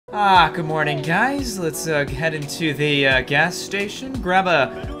Good morning, guys. Let's head into the gas station, grab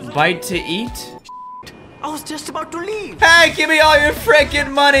a bite to eat. I was just about to leave. Hey, give me all your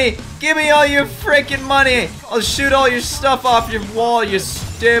freaking money. Give me all your freaking money. I'll shoot all your stuff off your wall, you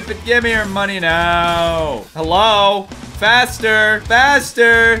stupid. Give me your money now. Hello? Faster,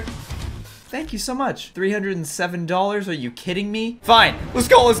 faster. Thank you so much. $307, are you kidding me? Fine, let's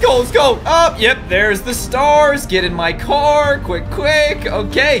go, let's go, let's go. Oh, yep, there's the stars. Get in my car, quick, quick.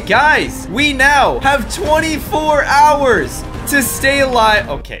 Okay, guys, we now have 24 hours to stay alive.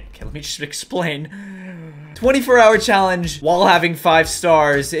 Okay, let me just explain. 24-hour challenge while having 5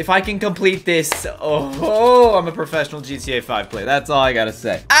 stars. If I can complete this, I'm a professional GTA 5 player. That's all I gotta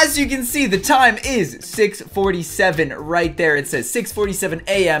say. As you can see, the time is 6:47 right there. It says 6:47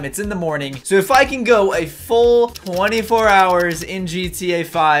 a.m. It's in the morning. So if I can go a full 24 hours in GTA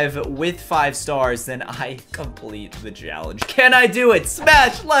 5 with 5 stars, then I complete the challenge. Can I do it?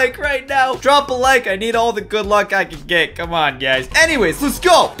 Smash like right now. Drop a like. I need all the good luck I can get. Come on, guys. Anyways, let's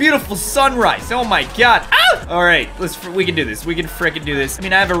go. Beautiful sunrise. Oh my God. Ah! All right, we can do this. We can freaking do this. I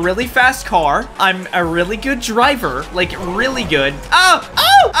mean, I have a really fast car. I'm a really good driver, like really good.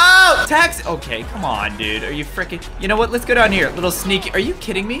 Oh! Taxi. Okay, come on, dude. Are you freaking? You know what? Let's go down here. Little sneaky. Are you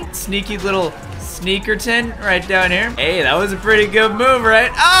kidding me? Sneaky little sneakerton right down here. Hey, that was a pretty good move,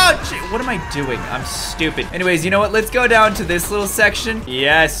 right? Oh, gee, what am I doing? I'm stupid. Anyways, you know what? Let's go down to this little section.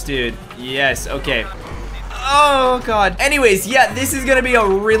 Yes, dude. Yes. Okay. Oh, God. Anyways, yeah, this is gonna be a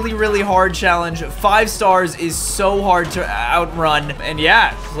really, really hard challenge. 5 stars is so hard to outrun. And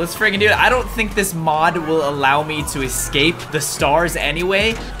yeah, let's freaking do it. I don't think this mod will allow me to escape the stars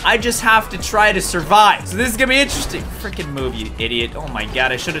anyway. I just have to try to survive. So this is gonna be interesting. Freaking move, you idiot. Oh my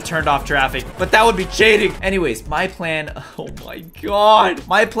God, I should have turned off traffic, but that would be cheating. Anyways, my plan, oh my God.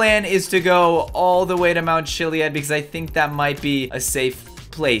 My plan is to go all the way to Mount Chiliad because I think that might be a safe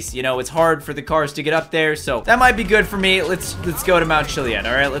place. You know, it's hard for the cars to get up there, so that might be good for me. Let's go to Mount Chiliad.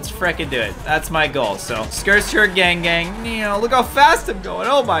 All right, let's frickin' do it. That's my goal. So skirts her gang. You know, look how fast I'm going.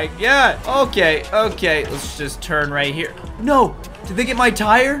 Oh my God. Okay, let's just turn right here. No, did they get my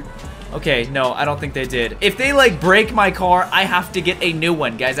tire? Okay, no, I don't think they did. If they like break my car, I have to get a new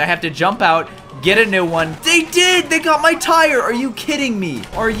one, guys. I have to jump out, get a new one. They did! They got my tire! Are you kidding me?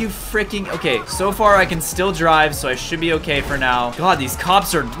 Are you freaking... Okay, so far I can still drive, so I should be okay for now. God, these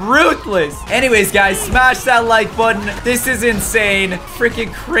cops are ruthless! Anyways, guys, smash that like button. This is insane.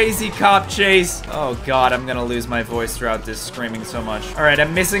 Freaking crazy cop chase. Oh, God, I'm gonna lose my voice throughout this screaming so much. All right,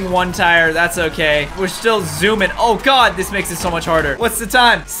 I'm missing one tire. That's okay. We're still zooming. Oh, God, this makes it so much harder. What's the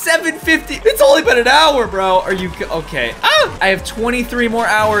time? 7:50. It's only been an hour, bro. Are you... Okay. Ah! I have 23 more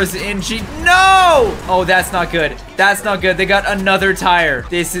hours in No! Oh, that's not good. That's not good. They got another tire.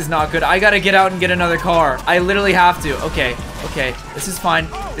 This is not good. I gotta get out and get another car. I literally have to. Okay. This is fine.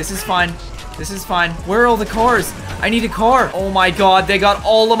 This is fine. This is fine. Where are all the cars? I need a car. Oh my God, they got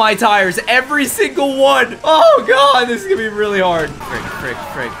all of my tires. Every single one. Oh God, this is gonna be really hard. Frick.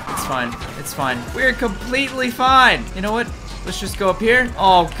 It's fine. It's fine. We're completely fine. You know what? Let's just go up here.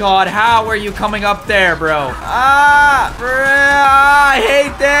 Oh God, how are you coming up there, bro? I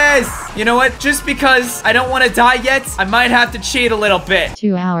hate this. You know what? Just because I don't want to die yet, I might have to cheat a little bit.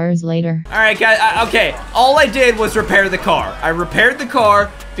 2 hours later. All right, guys. Okay, all I did was repair the car. I repaired the car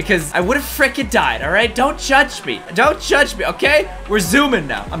because I would have frickin' died, all right? Don't judge me. Don't judge me, okay? We're zooming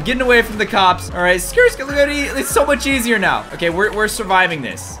now. I'm getting away from the cops. All right, it's so much easier now. Okay, we're surviving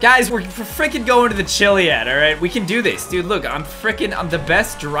this. Guys, we're frickin' going to the Chiliad, all right? We can do this. Dude, look, I'm the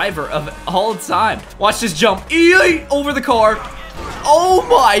best driver of all time. Watch this jump. Over the car. Oh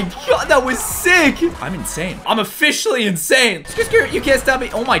my God, that was sick. I'm insane. I'm officially insane. You can't stop me.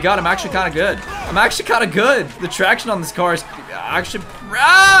 Oh my God, I'm actually kind of good. The traction on this car is actually...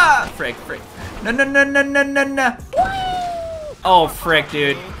 Frick. No. Oh, frick,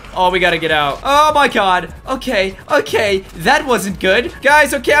 dude. Oh, we gotta get out. Oh my God. Okay. That wasn't good.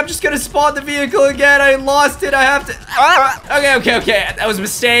 Guys, okay, I'm just gonna spawn the vehicle again. I lost it. I have to... Okay. That was a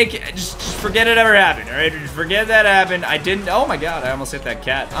mistake. Just forget it ever happened, all right? Just forget that happened. I didn't... Oh my God, I almost hit that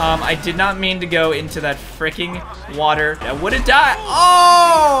cat. I did not mean to go into that freaking water. I would have died.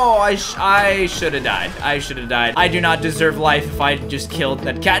 Oh, I should have died. I do not deserve life if I just killed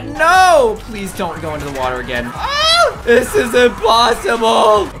that cat. No, please don't go into the water again. Oh, this is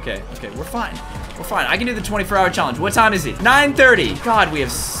impossible. Okay, we're fine. I can do the 24-hour challenge. What time is it? 9:30. God, we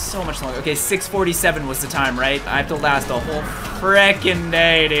have so much longer. Okay, 6:47 was the time, right? I have to last a whole frickin'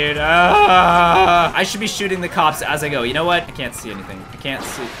 day, dude. I should be shooting the cops as I go. You know what? I can't see anything. I can't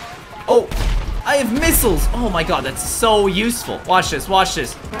see. Oh, I have missiles. Oh my God, that's so useful. Watch this.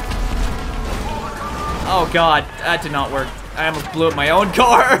 Oh God, that did not work. I almost blew up my own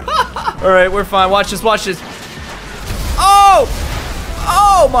car. All right, we're fine. Watch this, watch this. Oh!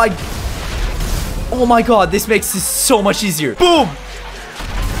 Oh my... Oh my god, this makes this so much easier. Boom!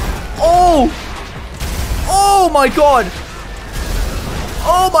 Oh! Oh my god!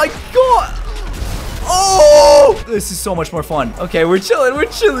 Oh my god! Oh! This is so much more fun. Okay, we're chilling,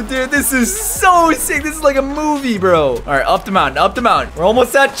 dude. This is so sick. This is like a movie, bro. All right, up the mountain, up the mountain. We're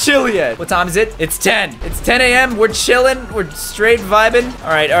almost at Chiliad. What time is it? It's 10. It's 10 a.m. We're chilling. We're straight vibing. All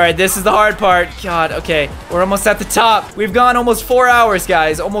right. This is the hard part. God, okay. We're almost at the top. We've gone almost 4 hours,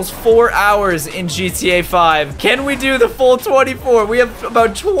 guys. Almost 4 hours in GTA 5. Can we do the full 24? We have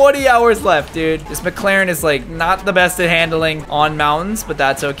about 20 hours left, dude. This McLaren is like not the best at handling on mountains, but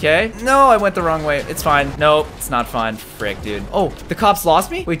that's okay. No, I went the wrong way. It's fine. Nope, it's not fine. Frick, dude. Oh, the cops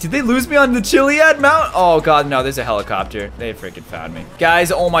lost me? Wait, did they lose me on the Chiliad Mount? Oh, God, no. There's a helicopter. They freaking found me. Guys,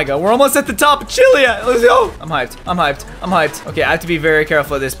 oh my God. We're almost at the top of Chiliad. Let's go. I'm hyped. I'm hyped. I'm hyped. Okay, I have to be very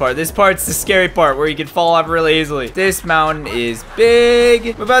careful of this part. This part's the scary part where you can fall off really easily. This mountain is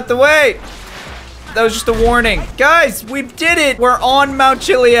big. Move out the way. That was just a warning. Guys, we did it. We're on Mount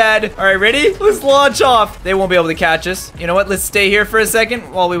Chiliad. All right, ready? Let's launch off. They won't be able to catch us. You know what? Let's stay here for a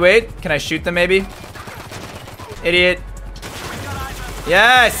second while we wait. Can I shoot them maybe? Idiot.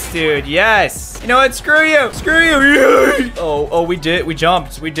 Yes, dude. Yes. You know what? Screw you. Screw you. Oh, we did. We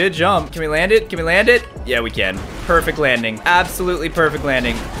jumped. We did jump. Can we land it? Can we land it? Yeah, we can. Perfect landing. Absolutely perfect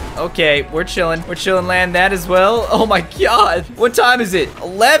landing. Okay, we're chilling. We're chilling. Land that as well. Oh my God. What time is it?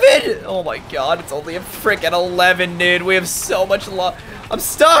 11? Oh my God. It's only a frickin' 11, dude. We have so much I'm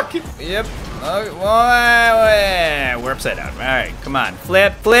stuck. Yep. We're upside down. All right, come on.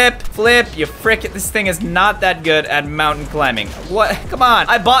 Flip, flip, flip. You frick it. This thing is not that good at mountain climbing. What? Come on.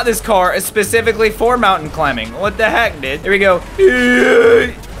 I bought this car specifically for mountain climbing. What the heck, dude? Here we go.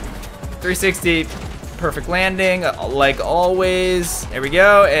 360. Perfect landing, like always. There we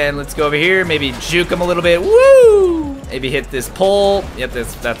go. And let's go over here. Maybe juke him a little bit. Woo! Maybe hit this pole. Yep,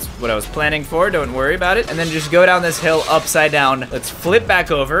 that's what I was planning for. Don't worry about it. And then just go down this hill upside down. Let's flip back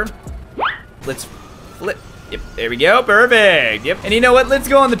over. Let's flip. Yep, there we go. Perfect. Yep. And you know what? Let's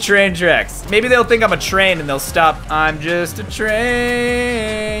go on the train tracks. Maybe they'll think I'm a train and they'll stop. I'm just a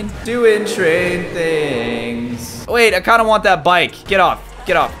train doing train things. Oh, wait, I kind of want that bike. Get off.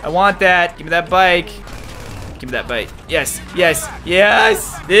 Get off. I want that. Give me that bike. Give me that bike. Yes. Yes.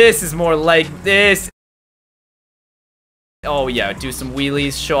 Yes. This is more like this. Oh, yeah. Do some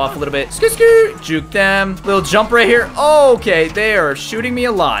wheelies. Show off a little bit. Juke them. Little jump right here. Oh, okay. They are shooting me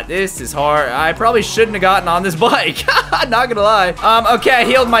a lot. This is hard. I probably shouldn't have gotten on this bike. Not gonna lie. Okay. I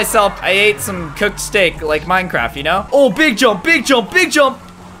healed myself. I ate some cooked steak like Minecraft, you know? Oh, big jump. Big jump. Big jump.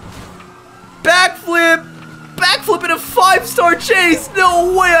 Backflip. Backflip in a 5-star chase.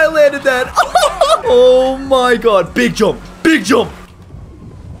 No way I landed that. Oh my God. Big jump. Big jump.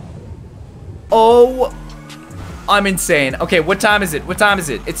 Oh, I'm insane. Okay, what time is it? What time is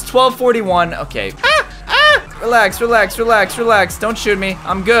it? It's 12:41. Okay. Relax, relax, relax, relax. Don't shoot me.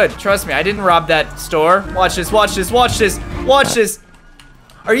 I'm good. Trust me. I didn't rob that store. Watch this, watch this, watch this, watch this.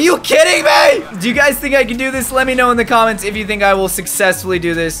 Are you kidding me? Do you guys think I can do this? Let me know in the comments if you think I will successfully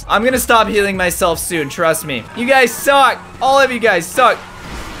do this. I'm gonna stop healing myself soon, trust me. You guys suck. All of you guys suck.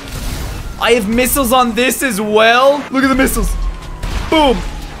 I have missiles on this as well. Look at the missiles. Boom.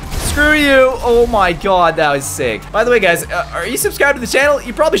 Screw you. Oh my God, that was sick. By the way, guys, are you subscribed to the channel?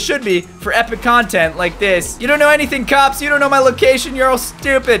 You probably should be for epic content like this. You don't know anything, cops. You don't know my location. You're all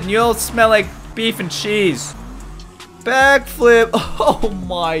stupid and you all smell like beef and cheese. Backflip. Oh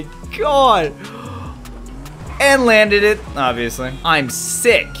my God. And landed it, obviously. I'm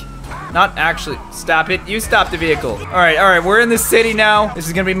sick. Not actually. Stop it. You stop the vehicle. All right. We're in the city now. This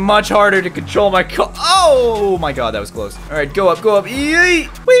is gonna be much harder to control my car. Oh my God, that was close. All right, go up, go up. Whee!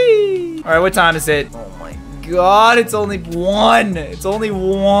 All right, what time is it? Oh my God, it's only 1. It's only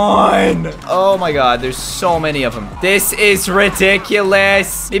 1. Oh my God, there's so many of them. This is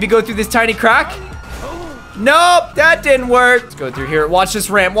ridiculous. Maybe go through this tiny crack. Nope, that didn't work. Let's go through here. Watch this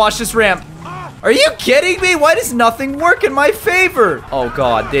ramp. Watch this ramp. Are you kidding me? Why does nothing work in my favor? Oh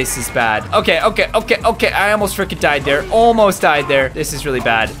God, this is bad. Okay. I almost freaking died there. Almost died there. This is really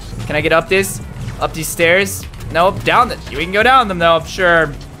bad. Can I get up this? Up these stairs? Nope, down the. We can go down them though,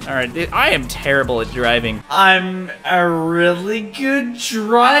 sure. All right, I am terrible at driving. I'm a really good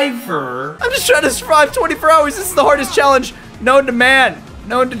driver. I'm just trying to survive 24 hours. This is the hardest challenge known to man.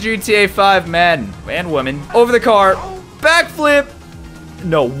 Known to GTA 5 men and women. Over the car. Backflip.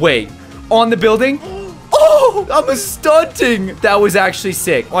 No, wait. On the building. Oh, I'm a stunting. That was actually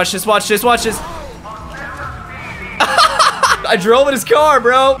sick. Watch this, watch this, watch this. I I drove in his car,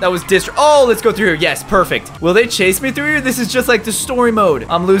 bro. That was oh, let's go through here. Yes, perfect. Will they chase me through here? This is just like the story mode.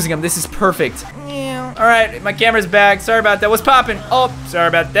 I'm losing them. This is perfect. Yeah. All right, my camera's back. Sorry about that. What's popping? Oh, sorry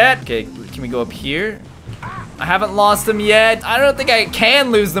about that. Okay, can we go up here? I haven't lost them yet. I don't think I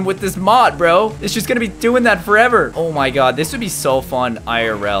can lose them with this mod, bro. It's just gonna be doing that forever. Oh my god, this would be so fun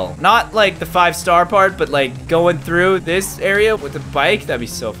IRL. Not like the 5-star part, but like going through this area with the bike. That'd be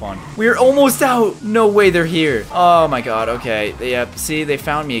so fun. We're almost out. No way they're here. Oh my god, okay. Yep, see, they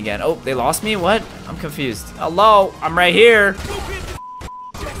found me again. Oh, they lost me? What? I'm confused. Hello, I'm right here.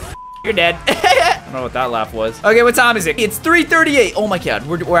 You're dead. I don't know what that laugh was. Okay, what time is it? It's 3:38. Oh my god,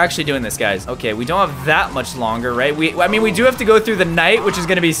 we're actually doing this, guys. Okay, we don't have that much longer, right? I mean, we do have to go through the night, which is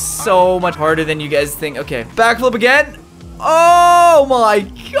gonna be so much harder than you guys think. Okay, backflip again. Oh my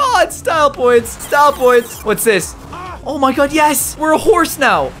god, style points, style points. What's this? Oh my god, yes! We're a horse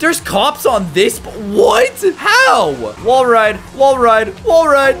now! There's cops on this, but what? How? Wall ride, wall ride, wall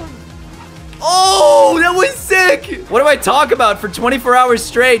ride. Oh, that was sick! What do I talk about for 24 hours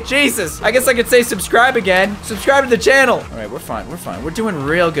straight? Jesus. I guess I could say subscribe again. Subscribe to the channel. All right, we're fine. We're fine. We're doing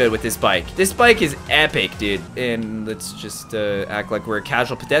real good with this bike. This bike is epic, dude. And let's just act like we're a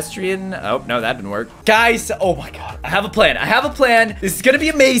casual pedestrian. Oh, no, that didn't work. Guys, oh my god. I have a plan. I have a plan. This is gonna be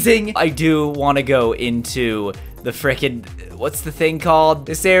amazing. I do want to go into the frickin', what's the thing called?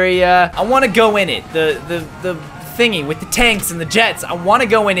 This area. I want to go in it. The thingy with the tanks and the jets. I want to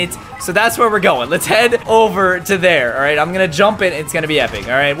go in it, so that's where we're going. Let's head over to there. All right, I'm gonna jump in. It's gonna be epic.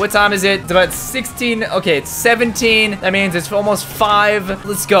 All right, what time is it? It's about 16. Okay, it's 17. That means it's almost 5.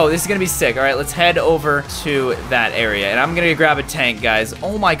 Let's go. This is gonna be sick. All right, let's head over to that area, and I'm gonna grab a tank, guys.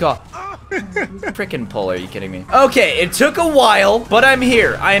 Oh my god. Frickin' pull, are you kidding me? Okay, it took a while, but I'm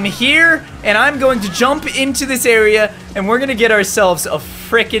here. I am here, and I'm going to jump into this area, and we're gonna get ourselves a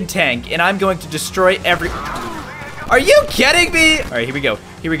frickin' tank, and I'm going to destroy every... Are you kidding me? All right, here we go.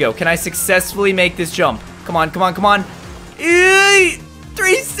 Here we go. Can I successfully make this jump? Come on, come on, come on.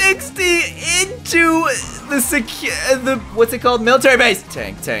 360 into the what's it called? Military base.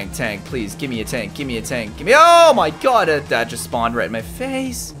 Tank, tank, tank. Please, give me a tank. Give me a tank. Give me. Oh my god, that just spawned right in my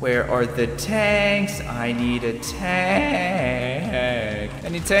face. Where are the tanks? I need a tank.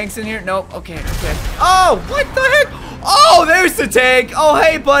 Any tanks in here? Nope. Okay, okay. Oh, what the heck? Oh, there's the tank. Oh,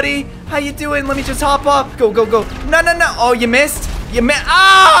 hey, buddy. How you doing? Let me just hop up. Go, go, go. No, no, no. Oh, you missed? You missed.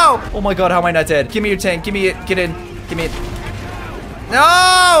 Ow! Oh my god, how am I not dead? Give me your tank. Give me it. Get in. Give me it.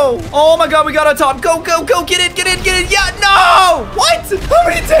 No! Oh my god, we got on top. Go, go, go. Get in, get in, get in. Yeah, no! What? How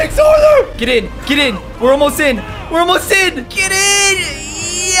many tanks are there? Get in, get in. We're almost in. We're almost in. Get in.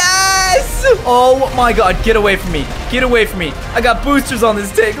 Yes! Oh my god, get away from me. Get away from me. I got boosters on this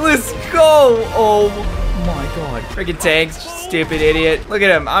tank. Let's go. Oh my god. Freaking tanks, stupid idiot. Look at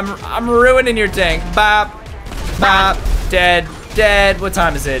him. I'm ruining your tank. Bop. Bop. Dead. Dead. What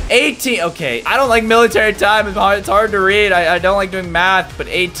time is it? 18. Okay. I don't like military time. It's hard to read. I don't like doing math, but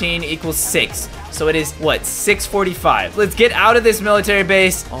 18 equals 6. So it is, what, 6:45. Let's get out of this military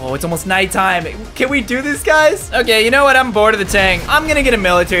base. Oh, it's almost nighttime. Can we do this, guys? Okay, you know what? I'm bored of the tank. I'm gonna get a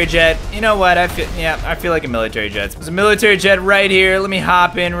military jet. You know what? I feel like a military jet. There's a military jet right here. Let me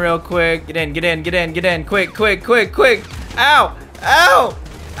hop in real quick. Get in, get in, get in, get in. Quick, quick, quick, quick. Ow! Ow!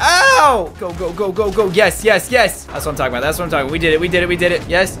 Ow! Go, go, go, go, go. Yes, yes, yes. That's what I'm talking about. That's what I'm talking about. We did it. We did it. We did it.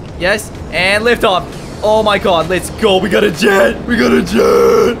 Yes, yes. And lift off. Oh my god, let's go. We got a jet. We got a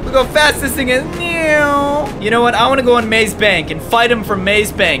jet. Look how fast this thing is. You know what? I want to go on Maze Bank and fight him from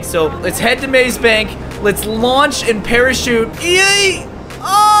Maze Bank. So let's head to Maze Bank. Let's launch and parachute. Yay!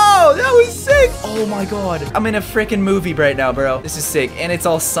 Oh, that was sick. Oh my god. I'm in a freaking movie right now, bro. This is sick. And it's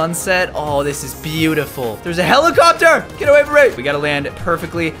all sunset. Oh, this is beautiful. There's a helicopter. Get away from me. We got to land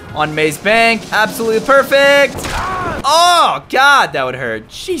perfectly on Maze Bank. Absolutely perfect. Oh, god, that would hurt.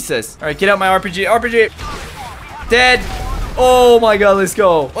 Jesus. All right, get out my RPG. RPG. Dead. Oh my god, let's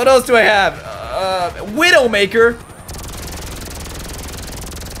go. What else do I have? Widowmaker.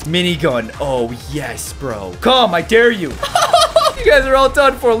 Minigun. Oh, yes, bro. Come, I dare you. You guys are all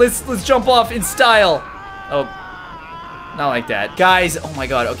done for. Let's jump off in style. Oh, not like that. Guys, oh my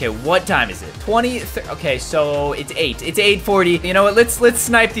god. Okay, what time is it? 20. Okay, so it's 8. It's 8:40. You know what? Let's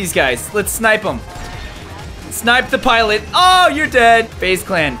snipe these guys. Let's snipe them. Snipe the pilot. Oh, you're dead. FaZe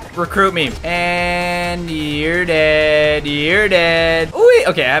Clan, recruit me. And you're dead. You're dead. Ooh,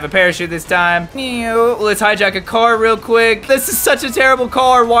 okay, I have a parachute this time. Let's hijack a car real quick. This is such a terrible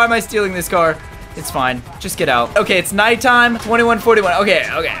car. Why am I stealing this car? It's fine. Just get out. Okay, it's nighttime. 21:41.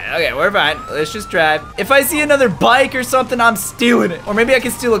 Okay, we're fine. Let's just drive. If I see another bike or something, I'm stealing it. Or maybe I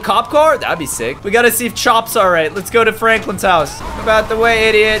can steal a cop car. That'd be sick. We gotta see if Chop's all right. Let's go to Franklin's house. Move out the way,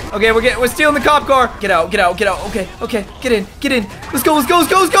 idiot. Okay, we're stealing the cop car. Get out. Okay, get in. Let's go.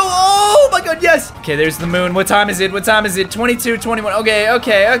 Oh my God, yes. Okay, there's the moon. What time is it? 22:21.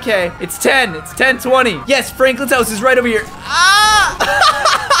 Okay. It's 10. It's 10:20. Yes, Franklin's house is right over here.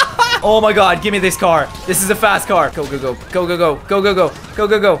 Oh my God, give me this car. This is a fast car. Go.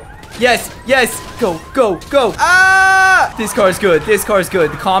 Yes. Go. Ah! This car's good.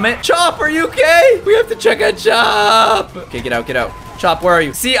 The Comet. Chop, are you okay? We have to check on Chop. Okay, get out. Chop, where are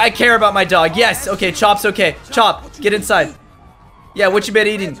you? See, I care about my dog. Yes, okay, Chop's okay. Chop, get inside. Yeah, what you been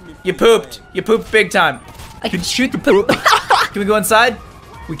eating? You pooped. You pooped big time. I can shoot the poop. Can we go inside?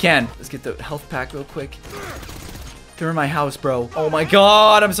 We can. Let's get the health pack real quick. They're in my house, bro. Oh my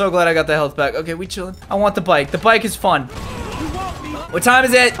God, I'm so glad I got the health pack. Okay, we chilling. I want the bike. The bike is fun. What time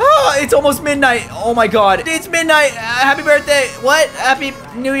is it? Oh, it's almost midnight. Oh my God, it's midnight. Happy birthday. What? Happy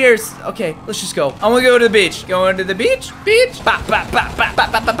New Year's. Okay, let's just go. I'm gonna go to the beach. Going to the beach.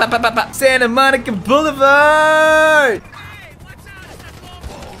 Santa Monica Boulevard.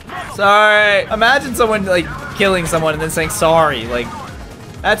 Sorry. Imagine someone like killing someone and then saying sorry. Like,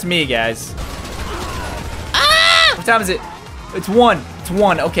 that's me, guys. What time is it? It's 1.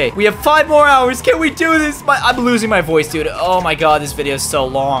 Okay, we have 5 more hours. Can we do this? I'm losing my voice, dude. Oh my God, this video is so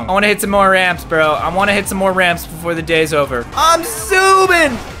long. I want to hit some more ramps, bro. I want to hit some more ramps before the day's over. I'm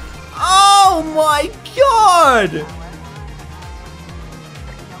zooming. Oh my God.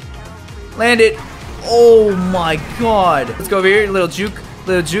 Land it. Oh my God. Let's go over here, little juke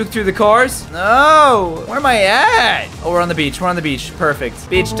through the cars. No, where am I at? Oh, we're on the beach. Perfect.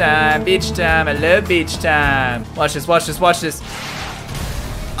 Beach time. I love beach time. Watch this.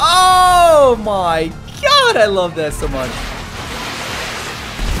 Oh my God, I love that so much.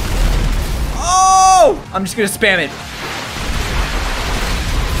 Oh, I'm just gonna spam it.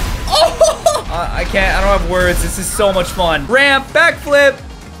 Oh, I can't. I don't have words. This is so much fun. Ramp, backflip.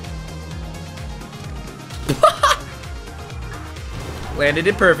 Landed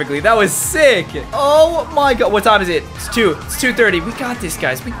it perfectly. That was sick. Oh my God. What time is it? It's 2. It's 2:30. We got this,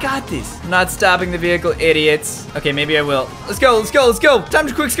 guys. We got this. I'm not stopping the vehicle, idiots. Okay, maybe I will. Let's go. Time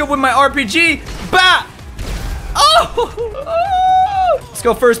to quick scope with my RPG. Bah! Oh! Let's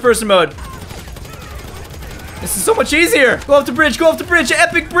go first person mode. This is so much easier. Go off the bridge.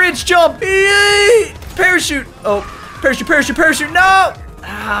 Epic bridge jump. Yay! Parachute. Oh, parachute. No!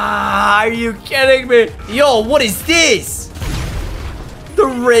 Ah, are you kidding me? Yo, what is this? The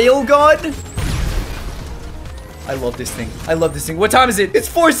rail gun? I love this thing. What time is it? It's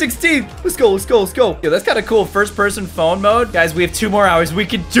 4:16. Let's go. Yo, that's kind of cool. First person phone mode. Guys, we have 2 more hours. We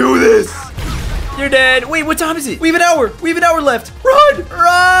can do this. You're dead. Wait, what time is it? We have an hour left. Run.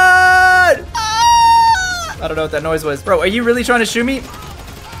 Ah! I don't know what that noise was. Bro, are you really trying to shoot me?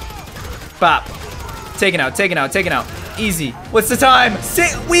 Bop. Taken out. Easy. What's the time?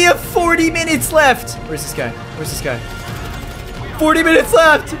 We have 40 minutes left. Where's this guy? 40 minutes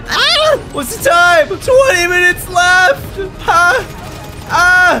left. Ah! What's the time? 20 minutes left.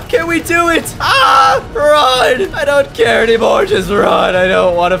 Can we do it? Run. I don't care anymore. Just run. I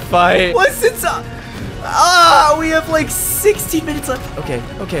don't want to fight. What's the time? We have like 16 minutes left. Okay.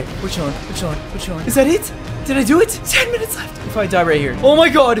 We're chilling. Is that it? Did I do it? 10 minutes left. If I die right here. Oh my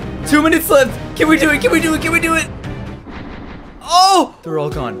God. 2 minutes left. Can we do it? Oh, they're all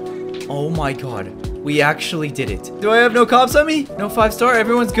gone. Oh my God. We actually did it. Do I have no cops on me? No 5-star?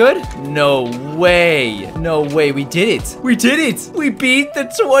 Everyone's good? No way. We did it. We beat the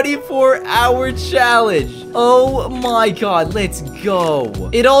 24-hour challenge. Oh my God. Let's go.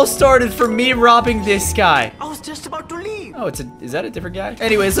 It all started from me robbing this guy. I was just about to leave. Oh, is that a different guy?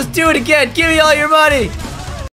 Anyways, let's do it again. Give me all your money.